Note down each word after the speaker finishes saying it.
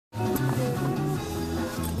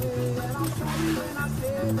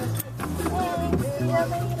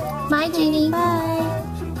Bye, Jeannie. Bye.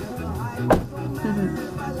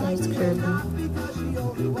 There's Kirby.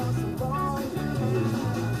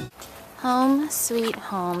 Home sweet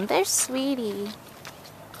home. There's Sweetie.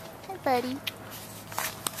 Hi, buddy.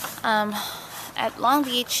 At Long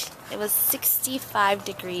Beach, it was 65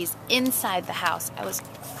 degrees inside the house. I was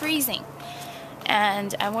freezing.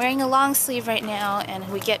 And I'm wearing a long sleeve right now, and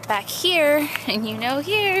we get back here, and you know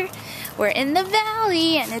here, we're in the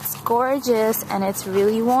valley, and it's gorgeous, and it's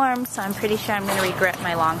really warm, so I'm pretty sure I'm going to regret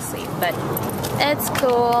my long sleeve, but it's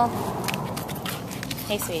cool.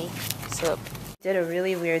 Hey, sweetie. Swoop. Did a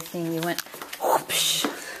really weird thing. You went whoopsh.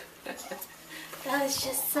 That was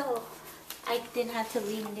just so... I didn't have to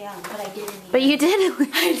lean down, but I did lean. But you did.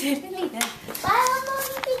 I did lean down.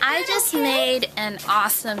 I just made an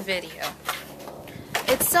awesome video.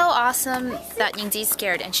 It's so awesome that Yingzi's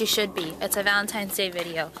scared, and she should be. It's a Valentine's Day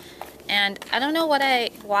video. And I don't know why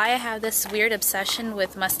I have this weird obsession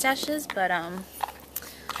with mustaches, but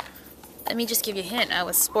let me just give you a hint. I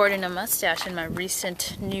was sporting a mustache in my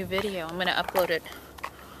recent new video. I'm gonna upload it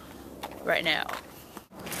right now.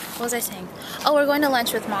 What was I saying? Oh, we're going to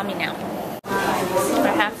lunch with Mommy now.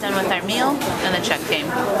 We're half done with our meal, and the check came.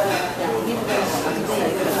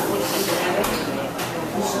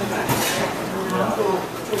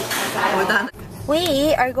 We're done.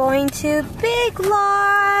 We are going to Big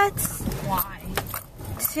Lots. Why?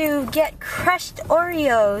 To get crushed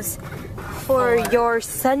Oreos for your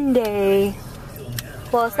Sunday.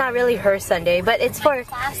 Well, it's not really her Sunday, but it's for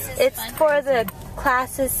the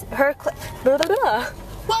classes. Blah, blah, blah.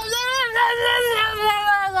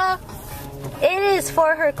 It is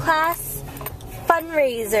for her class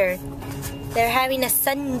fundraiser. They're having a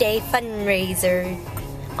Sunday fundraiser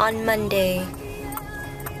on Monday.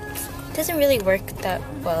 It doesn't really work that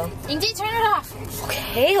well. Yingzi, turn it off.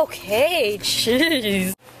 Okay,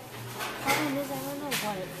 jeez.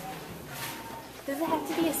 Does it have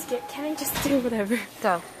to be a skit? Can I just do whatever?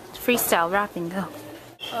 Go. Freestyle rapping, go.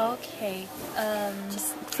 Okay.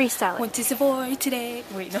 Just freestyle it. What is a boy today?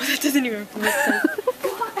 Wait, no, that doesn't even make sense.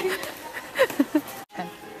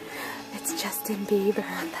 It's Justin Bieber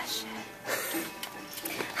on that shit.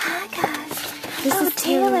 Hi guys. This is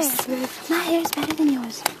Taylor Swift. My hair's better than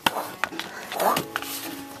yours.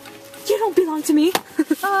 You don't belong to me.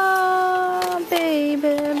 Oh, baby,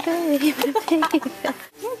 baby, baby.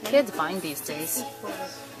 Kids buying these days.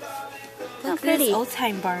 Look pretty.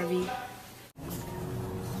 Old-time Barbie.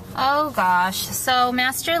 Oh gosh, so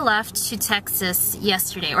Master left to Texas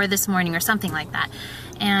yesterday, or this morning, or something like that.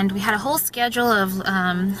 And we had a whole schedule of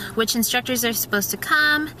which instructors are supposed to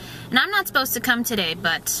come. And I'm not supposed to come today,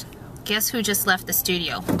 but guess who just left the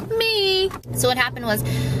studio? Me! So what happened was,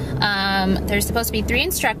 there's supposed to be 3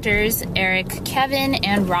 instructors, Eric, Kevin,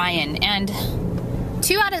 and Ryan. And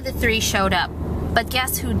 2 out of the 3 showed up. But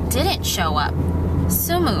guess who didn't show up?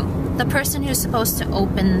 Sumu, the person who's supposed to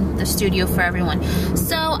open the studio for everyone.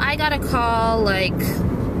 So I got a call like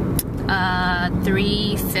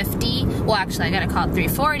 3:50. Well, actually, I got a call at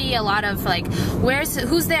 3:40. A lot of like,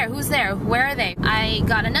 who's there? Where are they? I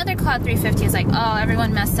got another call at 3:50. It's like, oh,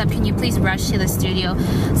 everyone messed up. Can you please rush to the studio?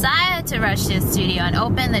 So I had to rush to the studio and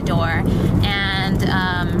open the door. And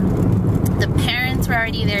the parents were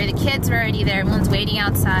already there. The kids were already there. Everyone's waiting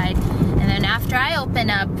outside. And then after I open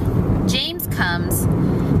up, James comes.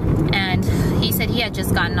 And he said he had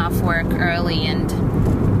just gotten off work early, and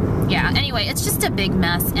yeah, anyway, it's just a big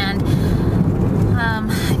mess, and I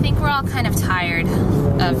think we're all kind of tired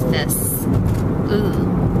of this.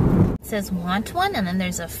 Ooh. It says want one, and then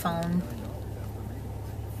there's a phone.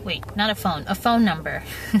 Wait, not a phone number.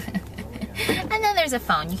 And then there's a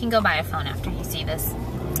phone. You can go buy a phone after you see this.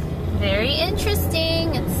 Very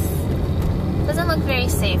interesting. It doesn't look very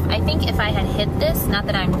safe. I think if I had hit this, not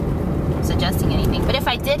that I'm suggesting anything, but if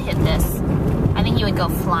I did hit this, I think you would go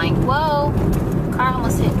flying. Whoa, car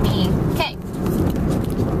almost hit me. Okay,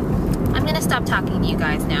 I'm gonna stop talking to you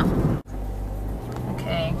guys now.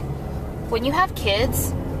 Okay, when you have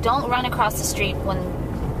kids, don't run across the street when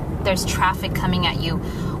there's traffic coming at you.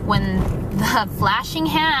 When the flashing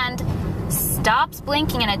hand stops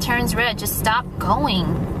blinking and it turns red, just stop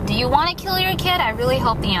going. Do you want to kill your kid? I really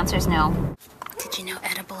hope the answer is no. Did you know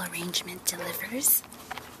edible arrangement delivers?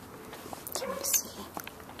 Can you see?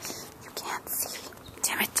 You can't see.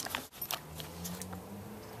 Damn it.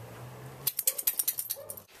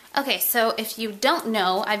 Okay, so if you don't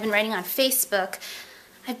know, I've been writing on Facebook.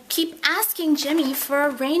 I keep asking Jimmy for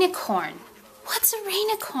a rainicorn. What's a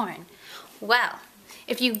rainicorn? Well,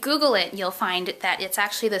 if you Google it, you'll find that it's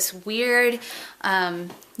actually this weird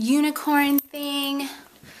unicorn thing,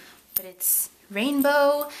 but it's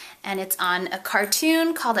rainbow, and it's on a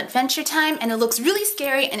cartoon called Adventure Time, and it looks really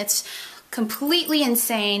scary, and it's completely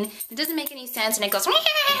insane. It doesn't make any sense, and it goes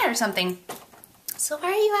or something. So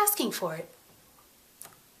why are you asking for it?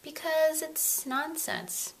 Because it's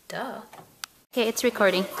nonsense. Duh. Okay, it's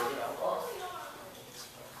recording.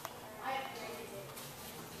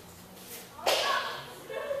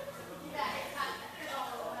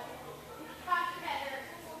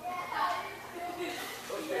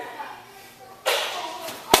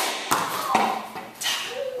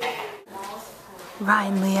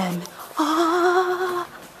 Ryan Leanne.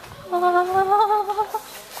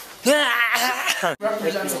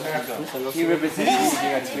 He represents I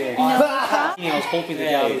was hoping the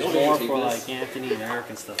guy was more for like Anthony and Eric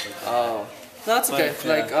and stuff like that. Oh, no, that's okay. But,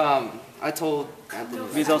 yeah. Like, I told Anthony.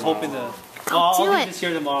 Because I was hoping to. I'll be just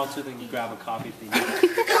here tomorrow too. Then you grab a copy thing.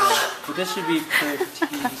 But this should be pretty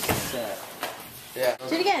set. Yeah.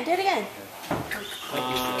 Do it again. Do it again.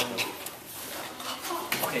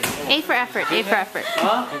 A for effort. A for effort.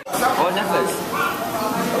 Huh? Oh, necklace.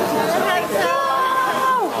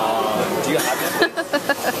 Do you have it?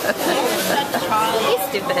 He's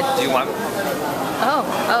stupid. Do you want? Oh,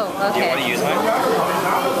 okay. Do you want to use mine?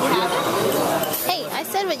 Hey, I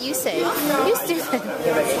said what you say. You stupid.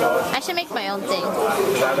 I should make my own thing.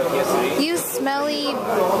 You smelly. You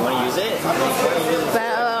want to use it?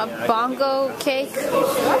 Bongo cake.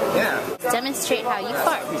 Yeah. Demonstrate how you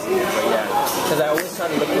fart. Because I always try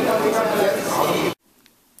to look at.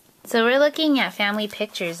 So we're looking at family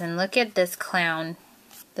pictures, and look at this clown.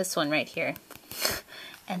 This one right here.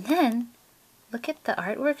 And then, look at the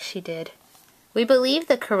artwork she did. We believe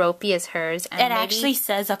the Keroppi is hers. And It actually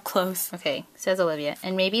says up close. Okay, says Olivia.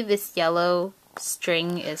 And maybe this yellow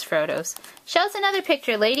string is Frodo's. Show us another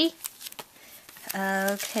picture, lady.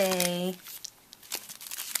 Okay.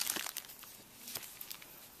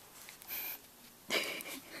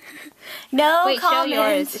 No Wait, comments. show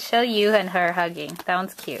yours. Show you and her hugging. That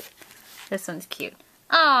one's cute. This one's cute.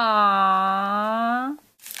 Aww.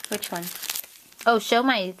 Which one? Oh, show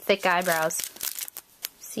my thick eyebrows.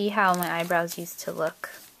 See how my eyebrows used to look.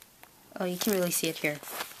 Oh, you can really see it here.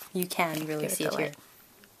 You can really see it here.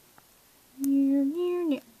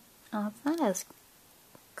 Oh, it's not as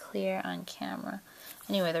clear on camera.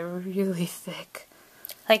 Anyway, they're really thick.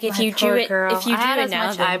 Like if My you drew poor it, girl. if you I drew had it as now,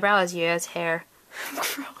 much then- eyebrow as you as hair.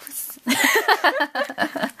 Gross.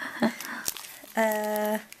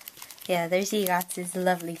 Yeah, there's Yigot's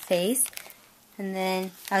lovely face. And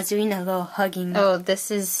then I was doing a little hugging. Oh, this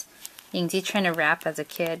is Yingzi trying to rap as a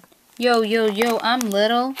kid. Yo, yo, yo, I'm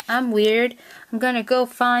little. I'm weird. I'm gonna go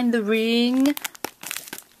find the ring.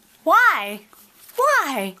 Why?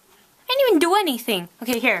 Why? I didn't even do anything.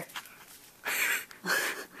 Okay, here.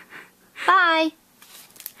 Bye.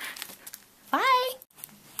 Bye.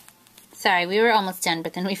 Sorry, we were almost done,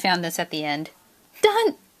 but then we found this at the end.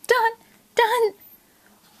 Done! Done! Done!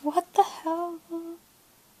 What the hell?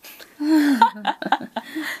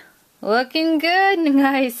 Looking good,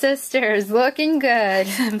 my sisters. Looking good.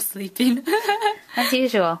 I'm sleeping. As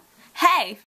usual. Hey!